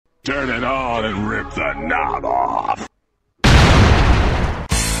Turn it on and rip the knob off.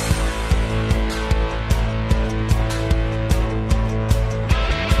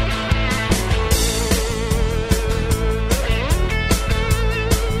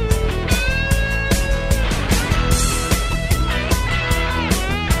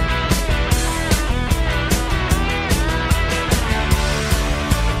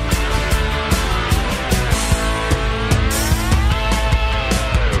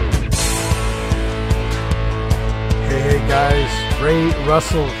 Guys, Ray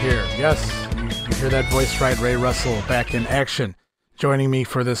Russell here. Yes, you hear that voice right, Ray Russell back in action. Joining me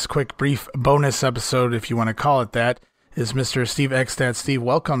for this quick, brief bonus episode, if you want to call it that, is Mr. Steve Eckstadt. Steve,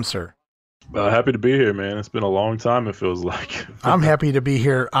 welcome, sir. Happy to be here, man. It's been a long time, it feels like. I'm happy to be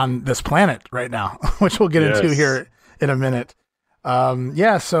here on this planet right now, which we'll get into here in a minute.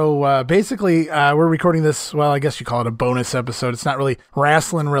 So basically, we're recording this, well, I guess you call it a bonus episode. It's not really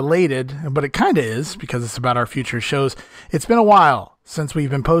wrestling related, but it kind of is because it's about our future shows. It's been a while since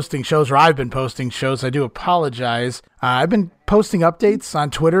we've been posting shows, or I've been posting shows. I do apologize. I've been posting updates on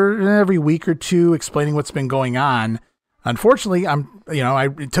Twitter every week or two explaining what's been going on. Unfortunately,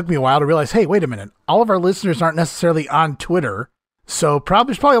 it took me a while to realize, hey, wait a minute. All of our listeners aren't necessarily on Twitter. So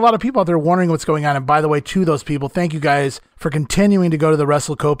there's probably a lot of people out there wondering what's going on. And by the way, to those people, thank you guys for continuing to go to the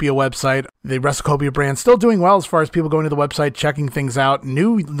WrestleCopia website. The WrestleCopia brand still doing well as far as people going to the website, checking things out,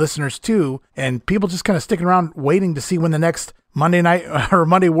 new listeners too, and people just kind of sticking around waiting to see when the next Monday night or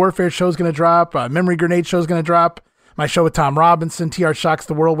Monday Warfare show is going to drop, Memory Grenade show is going to drop, my show with Tom Robinson, TR Shocks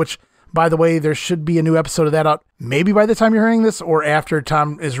the World, which, by the way, there should be a new episode of that out maybe by the time you're hearing this or after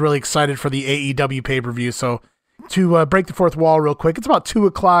Tom is really excited for the AEW pay-per-view. So to break the fourth wall real quick, it's about 2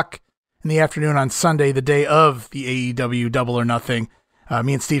 o'clock in the afternoon on Sunday, the day of the AEW Double or Nothing.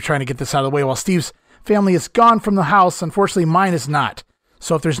 Me and Steve trying to get this out of the way while Steve's family is gone from the house. Unfortunately, mine is not.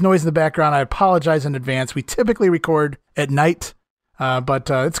 So if there's noise in the background, I apologize in advance. We typically record at night,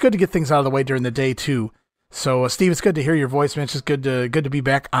 but it's good to get things out of the way during the day too. So Steve, it's good to hear your voice, man. It's just good to be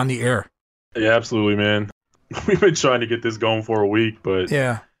back on the air. Yeah, absolutely, man. We've been trying to get this going for a week, but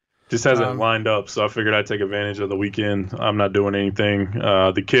yeah. Just hasn't lined up, so I figured I'd take advantage of the weekend. I'm not doing anything.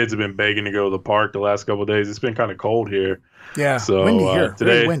 The kids have been begging to go to the park the last couple of days. It's been kind of cold here. Yeah, so, windy here.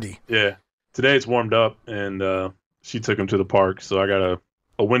 Today, very windy. Yeah, today it's warmed up, and she took them to the park. So I got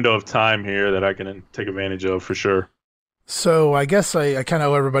a window of time here that I can take advantage of for sure. So I guess I kind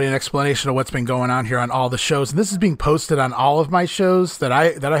of owe everybody an explanation of what's been going on here on all the shows. And this is being posted on all of my shows that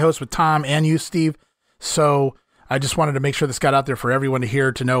I host with Tom and you, Steve. So I just wanted to make sure this got out there for everyone to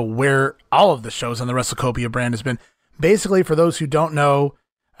hear, to know where all of the shows on the WrestleCopia brand has been. Basically, for those who don't know,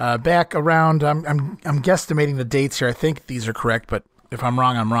 back around, I'm guesstimating the dates here. I think these are correct, but if I'm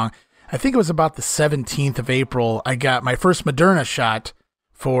wrong, I'm wrong. I think it was about the 17th of April. I got my first Moderna shot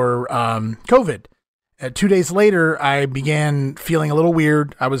for COVID. 2 days later, I began feeling a little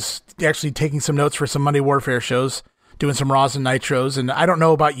weird. I was actually taking some notes for some Monday Warfare shows, doing some Raws and Nitros, and I don't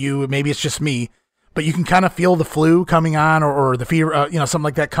know about you. Maybe it's just me. But you can kind of feel the flu coming on or the fever, something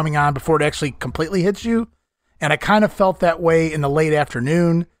like that coming on before it actually completely hits you. And I kind of felt that way in the late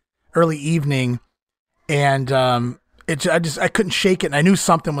afternoon, early evening. And I couldn't shake it. And I knew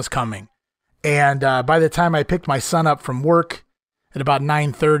something was coming. And by the time I picked my son up from work at about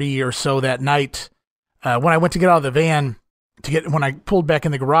 9:30 or so that night, when I went to get out of the van, when I pulled back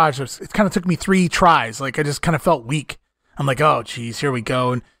in the garage, it kind of took me 3 tries. Like I just kind of felt weak. I'm like, oh, geez, here we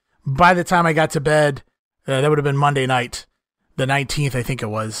go. And by the time I got to bed, that would have been Monday night, the 19th, I think it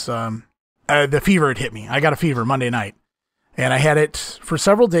was. The fever had hit me. I got a fever Monday night, and I had it for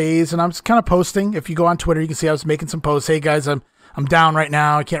several days. And I was kind of posting. If you go on Twitter, you can see I was making some posts. Hey guys, I'm down right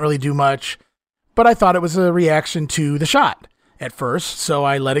now. I can't really do much, but I thought it was a reaction to the shot at first, so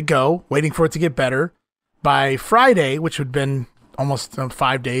I let it go, waiting for it to get better. By Friday, which would have been almost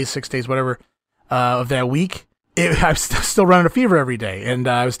 5 days, 6 days, whatever, of that week, I was still running a fever every day, and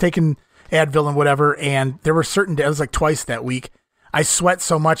I was taking Advil and whatever, and there were certain days, it was like twice that week, I sweat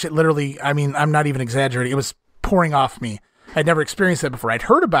so much, it literally, I mean, I'm not even exaggerating, it was pouring off me. I'd never experienced that before. I'd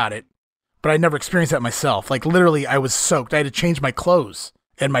heard about it, but I'd never experienced that myself. Like, literally, I was soaked. I had to change my clothes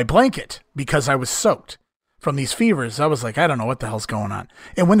and my blanket because I was soaked from these fevers. I was like, I don't know what the hell's going on.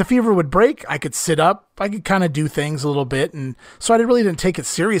 And when the fever would break, I could sit up. I could kind of do things a little bit. And so I really didn't take it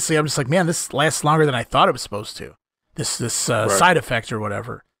seriously. I'm just like, man, this lasts longer than I thought it was supposed to. This Right. side effect or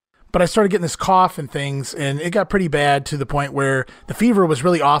whatever. But I started getting this cough and things, and it got pretty bad to the point where the fever was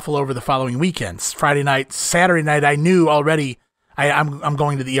really awful over the following weekends. Friday night, Saturday night, I knew already I'm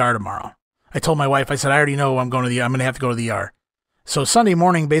going to the ER tomorrow. I told my wife, I said, I already know I'm going to the ER. I'm going to have to go to the ER. So Sunday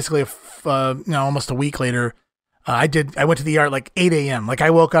morning, basically, almost a week later, I went to the ER at like 8 a.m. Like I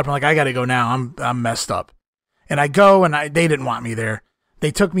woke up and like, I got to go now. I'm messed up. And I go and they didn't want me there.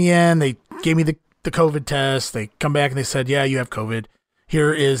 They took me in, they gave me the COVID test. They come back and they said, yeah, you have COVID.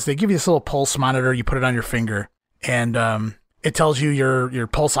 They give you this little pulse monitor. You put it on your finger and, it tells you your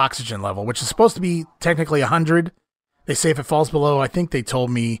pulse oxygen level, which is supposed to be technically 100. They say if it falls below, I think they told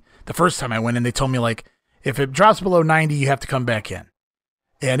me the first time I went in, they told me like, if it drops below 90, you have to come back in.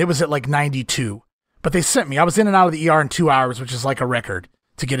 And it was at like 92. But they sent me. I was in and out of the ER in 2 hours, which is like a record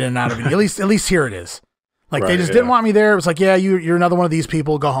to get in and out of it. At least here it is. Like they just didn't want me there. It was like, yeah, you're another one of these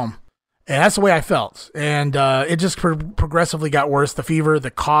people. Go home. And that's the way I felt. And it just progressively got worse. The fever, the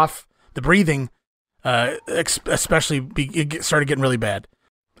cough, the breathing, especially it started getting really bad.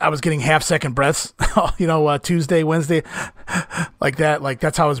 I was getting half-second breaths, Tuesday, Wednesday, like that. Like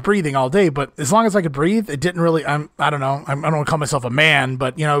that's how I was breathing all day. But as long as I could breathe, it didn't really. I don't know. I don't want to call myself a man,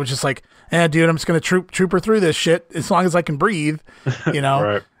 but it was just like, dude, I'm just gonna trooper through this shit as long as I can breathe,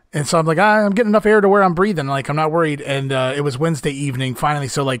 Right. And so I'm like, I'm getting enough air to where I'm breathing. Like I'm not worried. And it was Wednesday evening finally.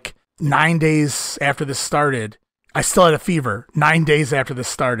 So like 9 days after this started, I still had a fever. 9 days after this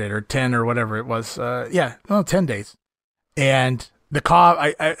started, or 10 or whatever it was. 10 days, and the cough,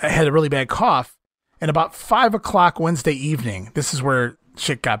 I had a really bad cough, and about 5 o'clock Wednesday evening, this is where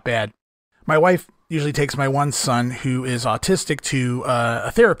shit got bad. My wife usually takes my one son, who is autistic, to a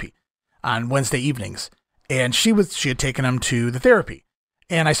therapy on Wednesday evenings, and she had taken him to the therapy,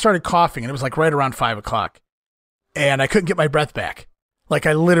 and I started coughing, and it was like right around 5 o'clock, and I couldn't get my breath back. Like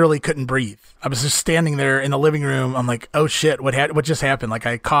I literally couldn't breathe. I was just standing there in the living room. I'm like, oh shit, what just happened? Like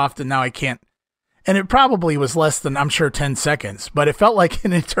I coughed, and now I can't. And it probably was less than, I'm sure, 10 seconds, but it felt like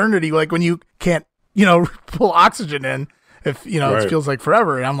an eternity, like when you can't, pull oxygen in, if, Right. It feels like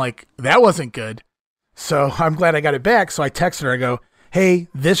forever. And I'm like, that wasn't good. So I'm glad I got it back. So I texted her, I go, hey,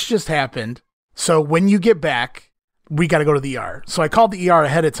 this just happened. So when you get back, we got to go to the ER. So I called the ER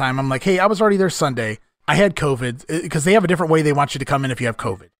ahead of time. I'm like, hey, I was already there Sunday. I had COVID, because they have a different way they want you to come in if you have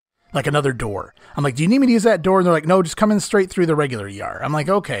COVID, like another door. I'm like, do you need me to use that door? And they're like, no, just come in straight through the regular ER. I'm like,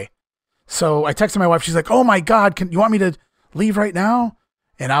 okay. So I texted my wife. She's like, oh my God, you want me to leave right now?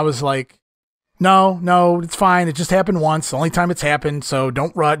 And I was like, no, it's fine. It just happened once. The only time it's happened. So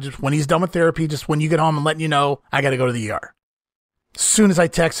don't rush. Just when he's done with therapy, just when you get home, I'm letting you know, I got to go to the ER. As soon as I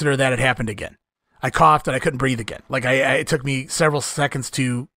texted her that, it happened again. I coughed and I couldn't breathe again. Like it took me several seconds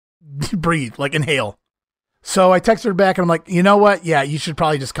to breathe, like inhale. So I texted her back and I'm like, you know what? Yeah, you should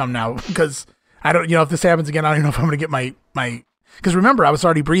probably just come now, because I don't, if this happens again, I don't even know if I'm going to get my, because remember, I was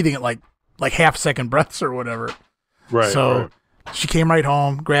already breathing at like half-second breaths or whatever. Right. So she came right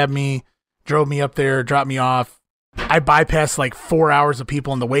home, grabbed me, drove me up there, dropped me off. I bypassed like 4 hours of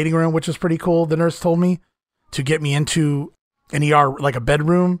people in the waiting room, which was pretty cool. The nurse told me to get me into an ER, like a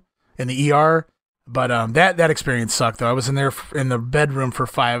bedroom in the ER. But that experience sucked, though. I was in there in the bedroom for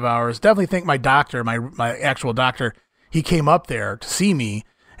 5 hours. Definitely think my doctor, my actual doctor, he came up there to see me,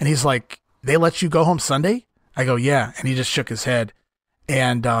 and he's like, they let you go home Sunday? I go, yeah. And he just shook his head.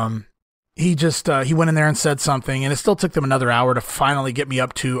 And he went in there and said something, and it still took them another hour to finally get me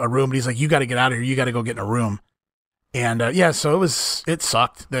up to a room. But he's like, you got to get out of here. You got to go get in a room. And so it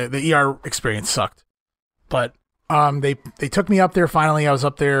sucked. The ER experience sucked. But they took me up there finally. I was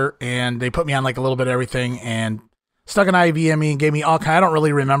up there, and they put me on like a little bit of everything and stuck an IV in me and gave me all kind. I don't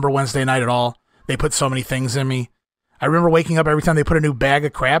really remember Wednesday night at all. They put so many things in me. I remember waking up every time they put a new bag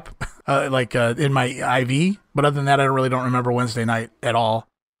of crap in my IV. But other than that, I don't remember Wednesday night at all.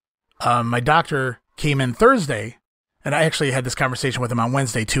 My doctor came in Thursday, and I actually had this conversation with him on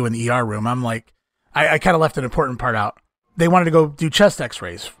Wednesday too in the ER room. I'm like, I kind of left an important part out. They wanted to go do chest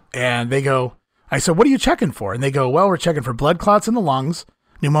x-rays, and I said, what are you checking for? And they go, well, we're checking for blood clots in the lungs,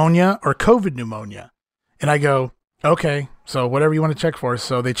 pneumonia, or COVID pneumonia. And I go, okay, so whatever you want to check for.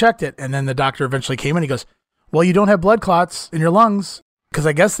 So they checked it, and then the doctor eventually came in. He goes, well, you don't have blood clots in your lungs, because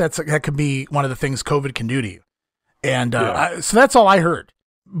I guess that could be one of the things COVID can do to you. And so that's all I heard.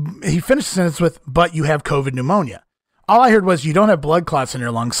 He finished the sentence with, but you have COVID pneumonia. All I heard was, you don't have blood clots in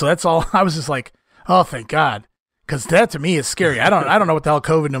your lungs. So that's all. I was just like, oh, thank God. Because that to me is scary. I don't know what the hell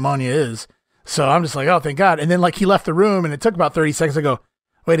COVID pneumonia is. So I'm just like, oh, thank God. And then he left the room, and it took about 30 seconds. I go,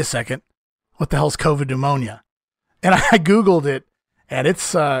 wait a second. What the hell's COVID pneumonia? And I Googled it, and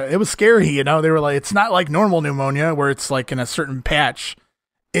it was scary. They were like, it's not like normal pneumonia where it's like in a certain patch.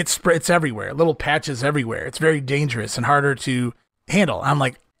 It's everywhere, little patches everywhere. It's very dangerous and harder to handle. I'm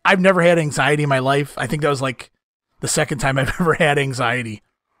like, I've never had anxiety in my life. I think that was like the second time I've ever had anxiety.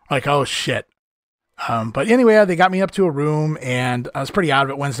 Like, oh shit. But anyway, they got me up to a room, and I was pretty out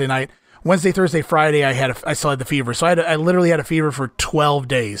of it Wednesday night. Wednesday, Thursday, Friday, I still had the fever. So I literally had a fever for 12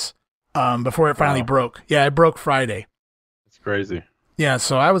 days. before it finally Wow. broke. Yeah, it broke Friday. It's crazy. Yeah,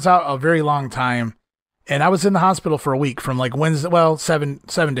 so I was out a very long time, and I was in the hospital for a week from like Wednesday, well, seven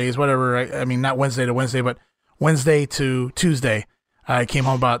days, whatever. I mean, not Wednesday to Wednesday, but Wednesday to Tuesday. I came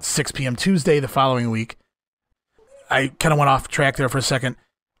home about 6 p.m. Tuesday the following week. I kind of went off track there for a second.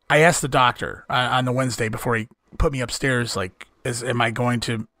 I asked the doctor on the Wednesday before he put me upstairs, like, is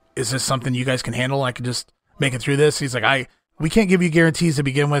this something you guys can handle? I can just make it through this. He's like, we can't give you guarantees to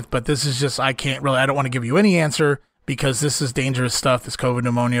begin with, but this is just, I don't want to give you any answer because this is dangerous stuff, this COVID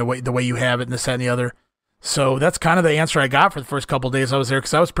pneumonia, the way you have it and this, that, and the other. So that's kind of the answer I got for the first couple of days I was there,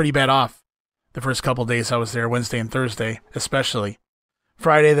 because I was pretty bad off the first couple of days I was there, Wednesday and Thursday, especially.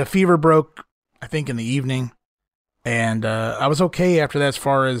 Friday, the fever broke, I think, in the evening. And I was okay after that as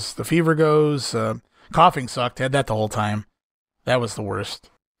far as the fever goes. Coughing sucked. Had that the whole time. That was the worst.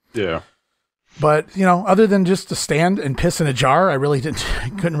 Yeah. But, other than just to stand and piss in a jar, I really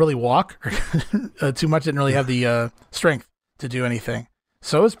couldn't really walk too much. Didn't really have the strength to do anything.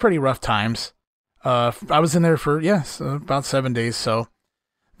 So it was pretty rough times. I was in there for, about 7 days. So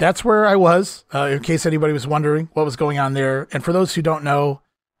that's where I was, in case anybody was wondering what was going on there. And for those who don't know,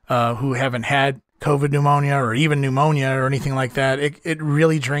 who haven't had COVID pneumonia or even pneumonia or anything like that, it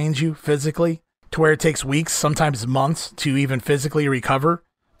really drains you physically to where it takes weeks, sometimes months to even physically recover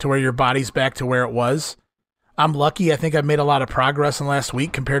to where your body's back to where it was. I'm lucky. I think I've made a lot of progress in the last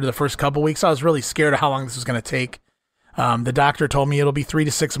week compared to the first couple weeks. I was really scared of how long this was going to take. The doctor told me it'll be 3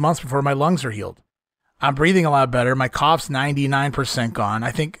 to 6 months before my lungs are healed. I'm breathing a lot better. My cough's 99% gone.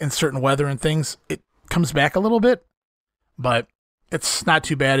 I think in certain weather and things, it comes back a little bit, but it's not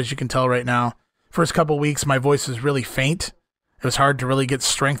too bad as you can tell right now. First couple weeks, my voice was really faint. It was hard to really get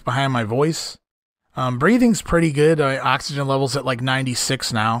strength behind my voice. Breathing's pretty good. Oxygen level's at like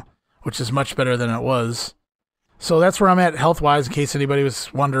 96 now, which is much better than it was. So that's where I'm at health-wise, in case anybody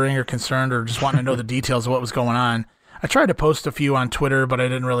was wondering or concerned or just wanting to know the details of what was going on. I tried to post a few on Twitter, but I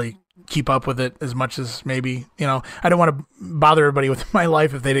didn't really keep up with it as much as maybe, I didn't want to bother everybody with my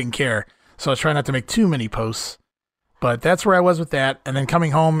life if they didn't care. So I try not to make too many posts. But that's where I was with that. And then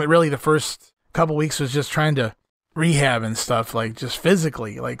coming home, really the first couple weeks was just trying to rehab and stuff, like just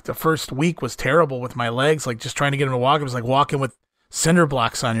physically. Like the first week was terrible with my legs, like just trying to get them to walk. It was like walking with cinder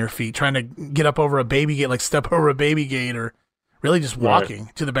blocks on your feet, trying to get up over a baby gate, like step over a baby gate, or really just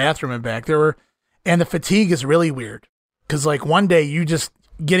walking to the bathroom and back. And the fatigue is really weird because like one day you just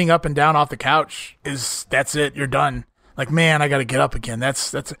getting up and down off the couch that's it. You're done. Like, man, I got to get up again.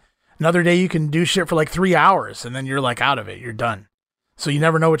 That's another day you can do shit for like 3 hours and then you're like out of it. You're done. So you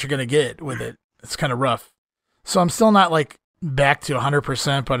never know what you're going to get with it. It's kind of rough. So I'm still not like back to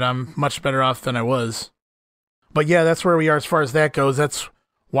 100%, but I'm much better off than I was. But yeah, that's where we are as far as that goes. That's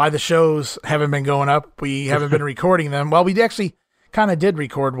why the shows haven't been going up. We haven't been recording them. Well, we actually kind of did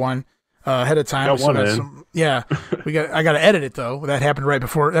record one ahead of time. Got one in. I got to edit it though. That happened right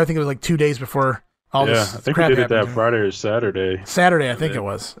before. I think it was like 2 days before all this. I think crap we did it happened. that Friday or Saturday. Saturday, I think it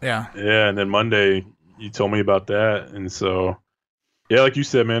was. Yeah. Yeah, and then Monday you told me about that, and so yeah, like you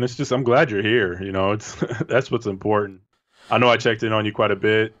said, man, it's just I'm glad you're here. It's that's what's important. I know I checked in on you quite a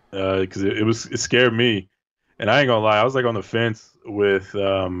bit because it scared me, and I ain't gonna lie, I was like on the fence with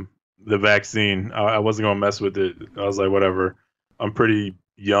the vaccine. I wasn't gonna mess with it. I was like, whatever. I'm pretty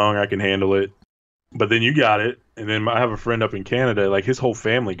young, I can handle it. But then you got it, and then I have a friend up in Canada. Like his whole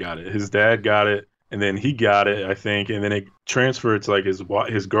family got it. His dad got it, and then he got it, I think, and then it transferred to like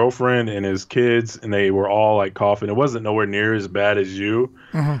his girlfriend and his kids, and they were all like coughing. It wasn't nowhere near as bad as you,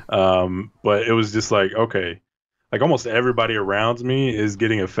 but it was just like, okay, like almost everybody around me is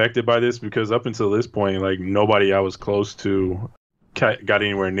getting affected by this because up until this point, like nobody I was close to got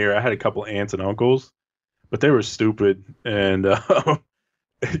anywhere near. I had a couple aunts and uncles, but they were stupid, and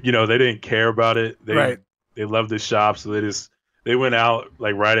they didn't care about it. They loved the shop, so they went out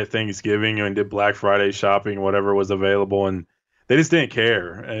like right at Thanksgiving and did Black Friday shopping, whatever was available, and they just didn't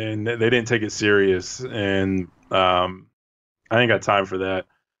care and they didn't take it serious. And I ain't got time for that.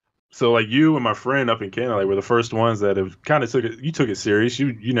 So like you and my friend up in Canada, like, were the first ones that have kind of took it serious.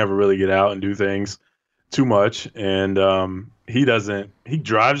 You never really get out and do things too much, and he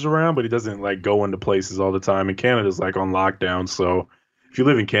drives around, but he doesn't like go into places all the time. And Canada's like on lockdown, so if you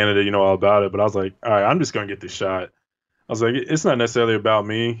live in Canada, you know all about it. But I was like, all right, I'm just gonna get this shot. I was like, it's not necessarily about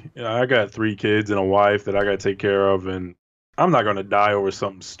me. I got 3 kids and a wife that I got to take care of, and I'm not going to die over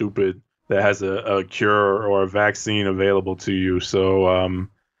something stupid that has a cure or a vaccine available to you. So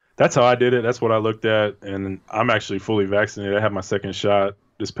that's how I did it. That's what I looked at, and I'm actually fully vaccinated. I had my second shot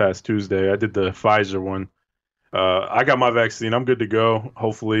this past Tuesday. I did the Pfizer one. I got my vaccine. I'm good to go.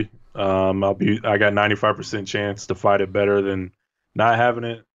 Hopefully, I got 95% chance to fight it better than not having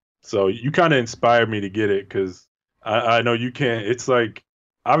it. So you kind of inspired me to get it because I know you can't. It's like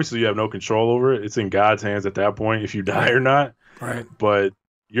obviously you have no control over it. It's in God's hands at that point if you die or not. Right. But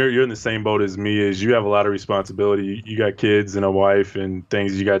you're in the same boat as me. As you have a lot of responsibility. You got kids and a wife and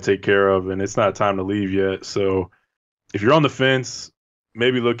things you got to take care of, and it's not time to leave yet. So if you're on the fence,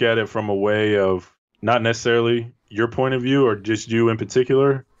 maybe look at it from a way of not necessarily your point of view or just you in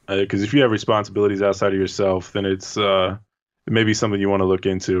particular. Because if you have responsibilities outside of yourself, then it's it may be something you want to look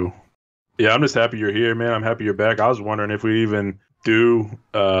into. Yeah, I'm just happy you're here, man. I'm happy you're back. I was wondering if we even do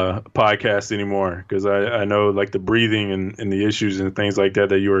a podcast anymore because I know like the breathing and the issues and things like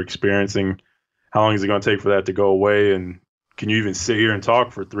that you were experiencing. How long is it going to take for that to go away? And can you even sit here and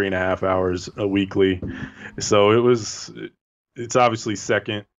talk for 3.5 hours a weekly? So it's obviously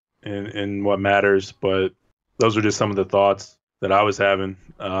second in what matters, but those are just some of the thoughts that I was having.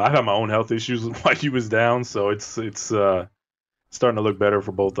 I had my own health issues while you was down, so it's starting to look better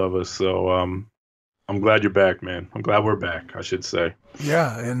for both of us. So I'm glad you're back, man. I'm glad we're back, I should say.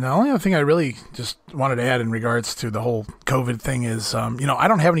 Yeah, and the only other thing I really just wanted to add in regards to the whole COVID thing is, I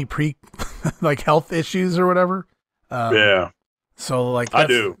don't have any like health issues or whatever. Yeah. So like I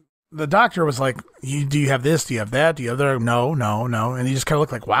do. The doctor was like, do you have this? Do you have that? Do you have that? No. And he just kind of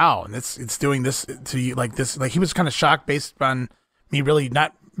looked like, wow. And it's doing this to you like this. Like he was kind of shocked based on me really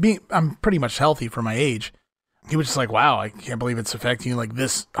not being, I'm pretty much healthy for my age. He was just like, wow, I can't believe it's affecting you like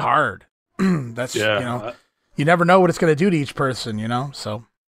this hard. That's, you never know what it's going to do to each person, so.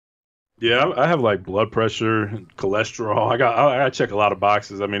 Yeah, I have like blood pressure, cholesterol. I got to check a lot of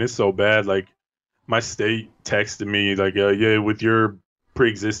boxes. I mean, it's so bad. Like my state texted me like, yeah, with your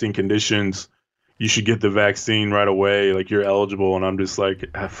pre-existing conditions, you should get the vaccine right away. Like you're eligible. And I'm just like,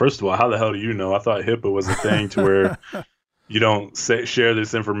 first of all, how the hell do you know? I thought HIPAA was a thing to where you don't share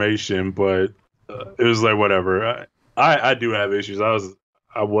this information, but it was like, whatever. I do have issues. I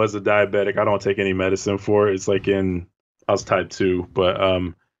was a diabetic. I don't take any medicine for it. It's like I was type 2,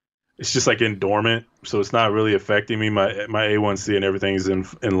 but it's just like in dormant. So it's not really affecting me. My A1C and everything's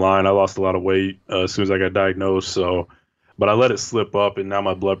in line. I lost a lot of weight as soon as I got diagnosed. So, but I let it slip up and now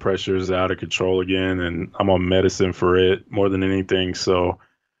my blood pressure is out of control again and I'm on medicine for it more than anything. So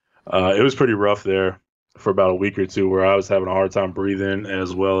it was pretty rough there for about a week or two where I was having a hard time breathing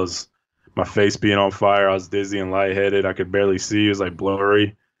as well as my face being on fire. I was dizzy and lightheaded. I could barely see. It was like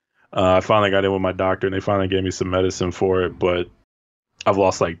blurry. I finally got in with my doctor and they finally gave me some medicine for it. But I've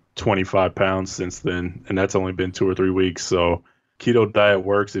lost like 25 pounds since then. And that's only been 2 or 3 weeks. So keto diet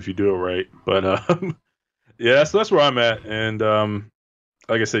works if you do it right. But yeah, so that's where I'm at. And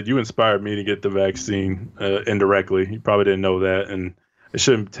like I said, you inspired me to get the vaccine indirectly. You probably didn't know that. And it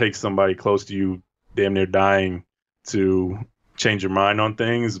shouldn't take somebody close to you damn near dying to change your mind on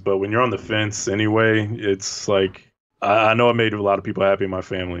things, but when you're on the fence anyway, it's like I know I made a lot of people happy in my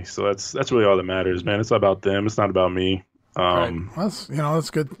family, so that's really all that matters, man. It's about them. It's not about me. Right. Well, that's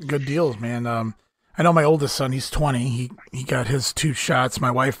good deals, man. I know my oldest son. He's 20. He got his 2 shots.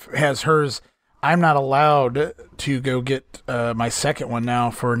 My wife has hers. I'm not allowed to go get my second one now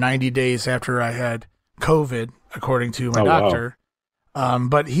for 90 days after I had COVID, according to my doctor. Wow.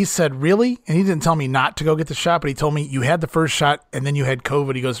 But he said, really? And he didn't tell me not to go get the shot, but he told me you had the first shot and then you had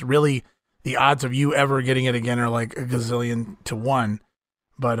COVID. He goes, really, the odds of you ever getting it again are like a gazillion to 1.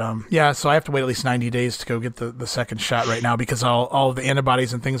 But, yeah, so I have to wait at least 90 days to go get the second shot right now because all of the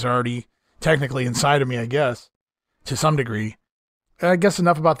antibodies and things are already technically inside of me, I guess, to some degree. I guess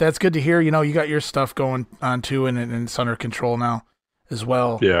enough about that. It's good to hear, you got your stuff going on too and it's under control now as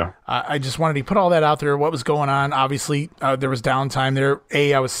well. Yeah. I just wanted to put all that out there, what was going on. Obviously, there was downtime there.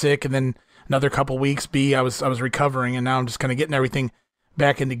 A, I was sick, and then another couple weeks. B, I was recovering, and now I'm just kind of getting everything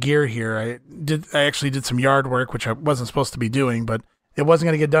back into gear here. I actually did some yard work, which I wasn't supposed to be doing, but it wasn't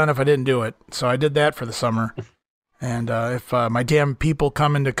going to get done if I didn't do it. So I did that for the summer. And if my damn people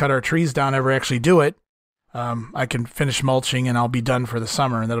coming to cut our trees down ever actually do it, I can finish mulching, and I'll be done for the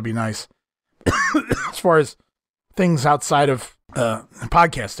summer, and that'll be nice. As far as things outside of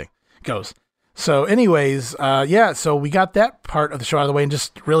podcasting goes. So anyways, so we got that part of the show out of the way, and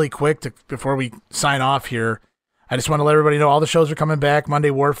just really quick before we sign off here, I just want to let everybody know all the shows are coming back.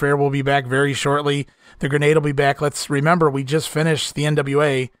 Monday Warfare will be back very shortly. The Grenade will be back. Let's remember, we just finished the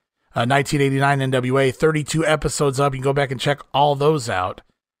NWA, 1989 NWA, 32 episodes up. You can go back and check all those out.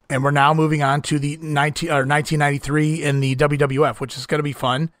 And we're now moving on to the 1993 in the WWF, which is going to be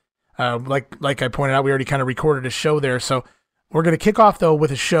fun. Like I pointed out, we already kind of recorded a show there. So we're going to kick off, though,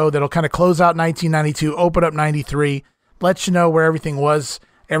 with a show that'll kind of close out 1992, open up 93, let you know where everything was.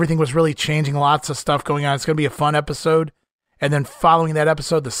 Everything was really changing, lots of stuff going on. It's going to be a fun episode. And then following that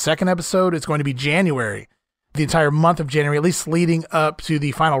episode, the second episode is going to be January the entire month of January, at least leading up to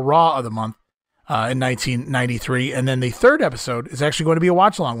the final Raw of the month in 1993. And then the third episode is actually going to be a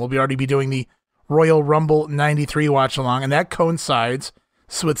watch-along. We'll already be doing the Royal Rumble 93 watch-along, and that coincides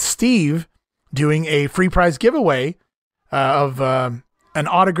with Steve doing a free prize giveaway of an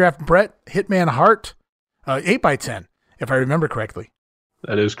autographed Bret Hitman Hart 8x10, if I remember correctly.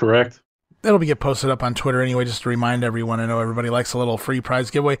 That is correct. It'll be get posted up on Twitter anyway, just to remind everyone. I know everybody likes a little free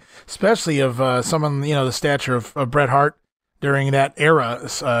prize giveaway, especially of someone, the stature of Bret Hart during that era.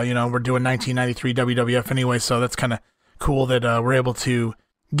 We're doing 1993 WWF anyway, so that's kind of cool that we're able to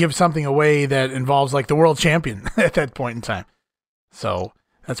give something away that involves like the world champion at that point in time. So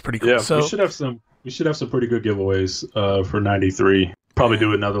that's pretty cool. Yeah, so we should have some pretty good giveaways for 93. Probably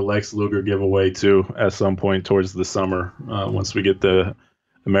do another Lex Luger giveaway too at some point towards the summer once we get the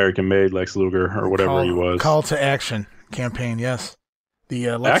American-made Lex Luger or whatever he was. Call to action campaign, yes. The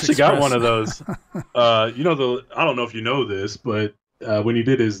I Lex actually Express. got one of those. I don't know if you know this, but when he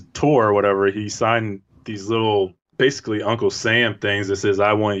did his tour or whatever, he signed these little, basically Uncle Sam things that says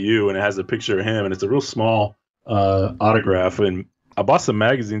 "I want you," and it has a picture of him, and it's a real small autograph. And I bought some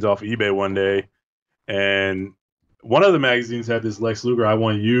magazines off eBay one day, and one of the magazines had this Lex Luger "I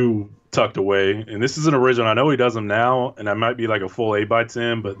want you" tucked away, and this is an original. I know he does them now, and I might be like a full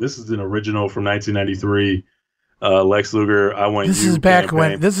 8x10, but this is an original from 1993. Lex Luger, "I want this you."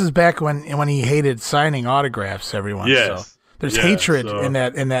 This is back when he hated signing autographs. Everyone, yes, so there's hatred in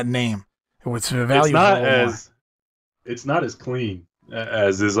that name. It's valuable. It's not as clean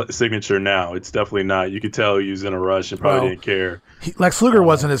as his signature now. It's definitely not. You could tell he was in a rush and probably didn't care. Lex Luger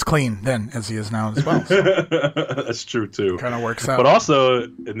wasn't as clean then as he is now as well. So. That's true too. Kind of works out. But also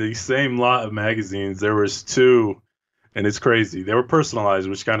in the same lot of magazines, there was two, and it's crazy. They were personalized,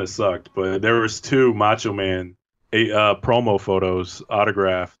 which kind of sucked. But there was two Macho Man promo photos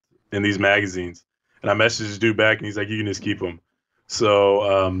autographed in these magazines, and I messaged the dude back, and he's like, "You can just keep them."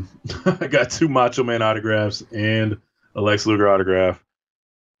 So I got two Macho Man autographs and a Lex Luger autograph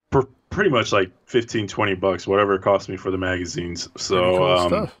for pretty much like $15-$20, whatever it cost me for the magazines. So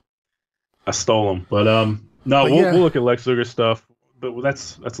cool I stole them, but we'll look at Lex Luger stuff, but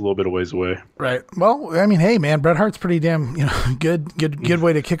that's a little bit of ways away. Right. Well, I mean, hey man, Bret Hart's pretty damn good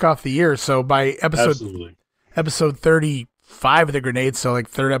way to kick off the year. So by episode 35 of the Grenade, so like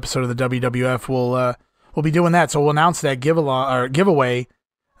third episode of the WWF, we'll be doing that. So we'll announce that giveaway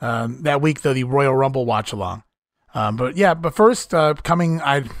that week, though, the Royal Rumble watch along. But first, coming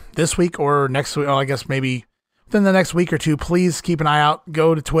this week or next week, I guess maybe within the next week or two, please keep an eye out.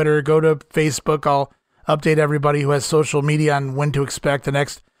 Go to Twitter, go to Facebook. I'll update everybody who has social media on when to expect the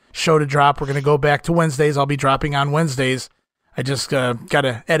next show to drop. We're going to go back to Wednesdays. I'll be dropping on Wednesdays. I just got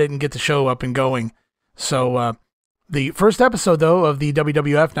to edit and get the show up and going. So the first episode, though, of the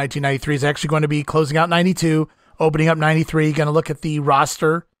WWF 1993 is actually going to be closing out 92, opening up 93, going to look at the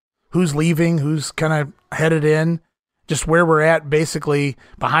roster, who's leaving, who's kind of headed in, just where we're at basically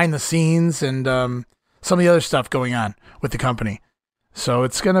behind the scenes and some of the other stuff going on with the company. So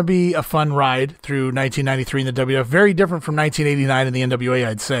it's going to be a fun ride through 1993 in the WWF. Very different from 1989 in the NWA,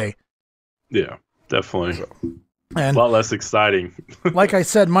 I'd say. Yeah, definitely. And a lot less exciting. Like I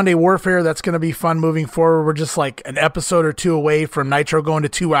said, Monday Warfare, that's going to be fun moving forward. We're just like an episode or two away from Nitro going to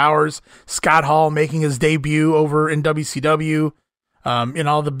 2 hours. Scott Hall making his debut over in WCW.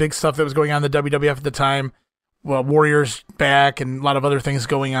 All the big stuff that was going on in the WWF at the time. Well, Warriors back and a lot of other things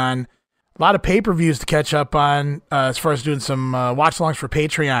going on. A lot of pay-per-views to catch up on as far as doing some watch-alongs for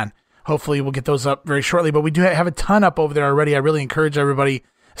Patreon. Hopefully we'll get those up very shortly. But we do have a ton up over there already. I really encourage everybody,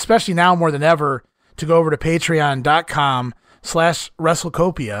 especially now more than ever, to go over to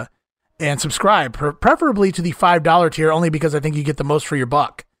patreon.com/WrestleCopia and subscribe, preferably to the $5 tier, only because I think you get the most for your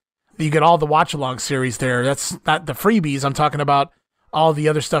buck. You get all the watch-along series there. That's not the freebies. I'm talking about all the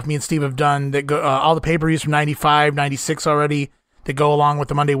other stuff me and Steve have done, that go, all the pay-per-views from 95, 96 already that go along with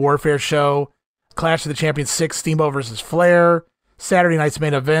the Monday Warfare show, Clash of the Champions 6, Steamboat versus Flair, Saturday night's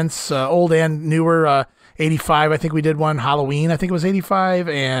main events, old and newer, 85, I think we did one, Halloween, I think it was 85,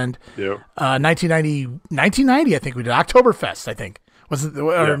 and 1990, I think we did, Oktoberfest, I think. Was it,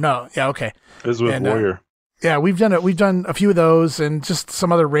 or no, yeah, okay. It was with Warrior. Yeah, we've done a few of those, and just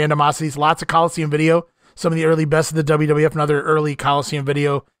some other randomosities, lots of Coliseum video, some of the early best of the WWF and other early Coliseum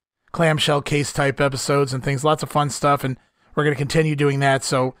video, clamshell case type episodes and things, lots of fun stuff, and we're going to continue doing that.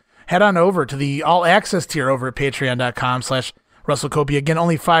 So head on over to the all access tier over at patreon.com/WrestleCopia. Again,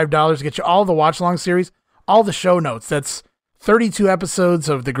 only $5 to get you all the watch along series, all the show notes. That's 32 episodes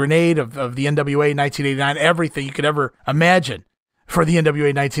of the Grenade, of the NWA 1989, everything you could ever imagine for the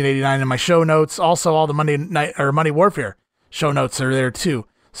NWA 1989 in my show notes. Also, all the Monday Warfare show notes are there too.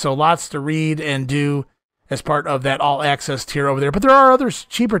 So lots to read and do as part of that all access tier over there. But there are other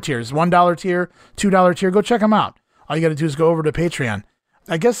cheaper tiers, $1 tier, $2 tier. Go check them out. All you got to do is go over to Patreon.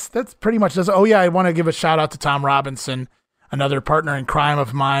 I guess that's pretty much does. Oh yeah, I want to give a shout out to Tom Robinson, another partner in crime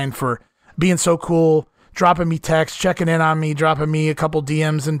of mine, for being so cool, dropping me texts, checking in on me, dropping me a couple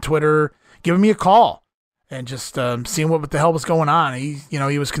DMs in Twitter, giving me a call, and just seeing what the hell was going on. He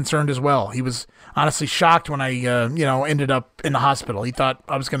was concerned as well. He was honestly shocked when I ended up in the hospital. He thought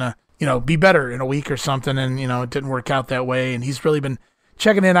I was gonna be better in a week or something, and it didn't work out that way. And he's really been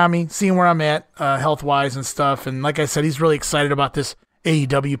checking in on me, seeing where I'm at health wise and stuff. And like I said, he's really excited about this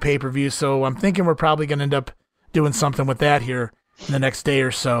AEW pay-per-view, so I'm thinking we're probably going to end up doing something with that here in the next day or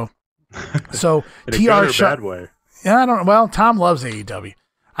so. So in a good or bad way? Yeah, I don't know. Well, Tom loves AEW.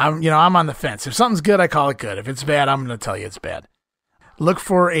 I'm on the fence. If something's good, I call it good. If it's bad, I'm going to tell you it's bad. Look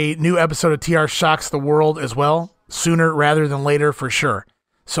for a new episode of TR Shocks the World as well, sooner rather than later for sure.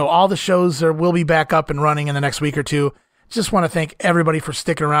 So all the shows will be back up and running in the next week or two. Just want to thank everybody for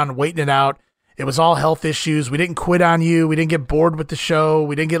sticking around and waiting it out. It was all health issues. We didn't quit on you. We didn't get bored with the show.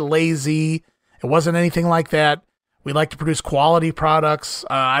 We didn't get lazy. It wasn't anything like that. We like to produce quality products.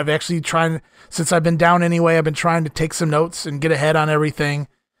 I've actually since I've been down anyway, I've been trying to take some notes and get ahead on everything.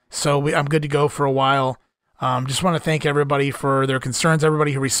 So I'm good to go for a while. Just want to thank everybody for their concerns,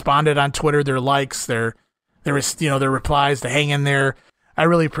 everybody who responded on Twitter, their likes, their replies, to hang in there. I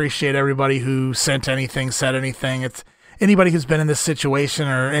really appreciate everybody who sent anything, said anything. It's anybody who's been in this situation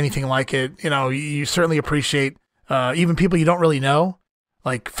or anything like it, you certainly appreciate even people you don't really know,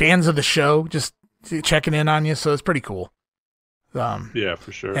 like fans of the show, just checking in on you. So it's pretty cool. Yeah,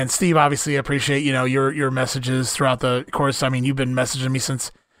 for sure. And Steve, obviously, I appreciate, your messages throughout the course. I mean, you've been messaging me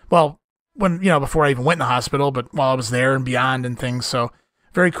since, when, before I even went in the hospital, but while I was there and beyond and things. So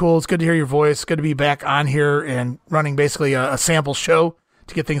very cool. It's good to hear your voice. Good to be back on here and running basically a sample show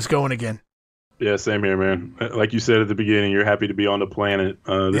to get things going again. Yeah, same here, man. Like you said at the beginning, you're happy to be on the planet.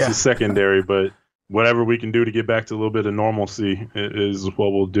 This is secondary, but whatever we can do to get back to a little bit of normalcy is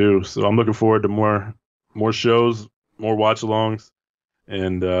what we'll do. So I'm looking forward to more shows, more watch-alongs,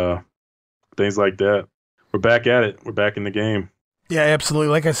 and things like that. We're back at it. We're back in the game. Yeah, absolutely.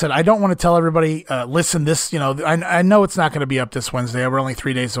 Like I said, I don't want to tell everybody, listen, this, I know it's not going to be up this Wednesday. We're only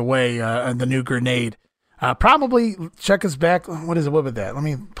 3 days away, the new Grenade. Probably check us back. What is it? What about that? Let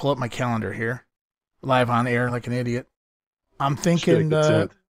me pull up my calendar here. Live on air like an idiot. I'm thinking the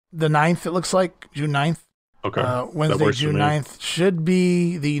 9th, it looks like, June 9th. Okay. Wednesday, June 9th should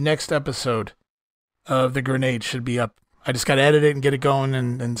be the next episode of The Grenade should be up. I just got to edit it and get it going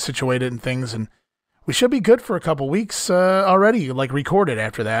and situate it and things. And we should be good for a couple weeks already, like recorded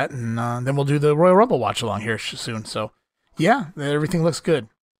after that. And then we'll do the Royal Rumble watch along here soon. So, yeah, everything looks good.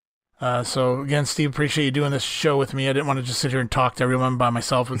 So again, Steve, appreciate you doing this show with me. I didn't want to just sit here and talk to everyone by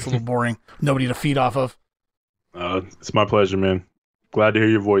myself. It's a little boring. Nobody to feed off of. It's my pleasure, man. Glad to hear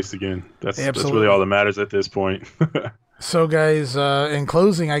your voice again. That's really all that matters at this point. So guys, in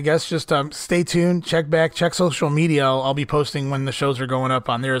closing, I guess just stay tuned, check social media. I'll be posting when the shows are going up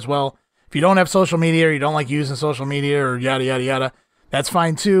on there as well. If you don't have social media or you don't like using social media or yada, yada, yada, that's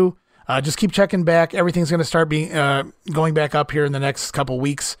fine too. Just keep checking back. Everything's going to start going back up here in the next couple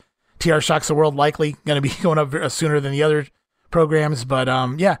weeks. TR Shocks the World likely going to be going up sooner than the other programs. But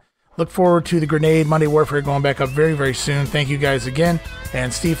yeah, look forward to the Grenade Monday Warfare going back up very, very soon. Thank you guys again.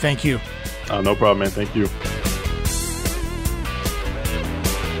 And Steve, thank you. No problem, man. Thank you.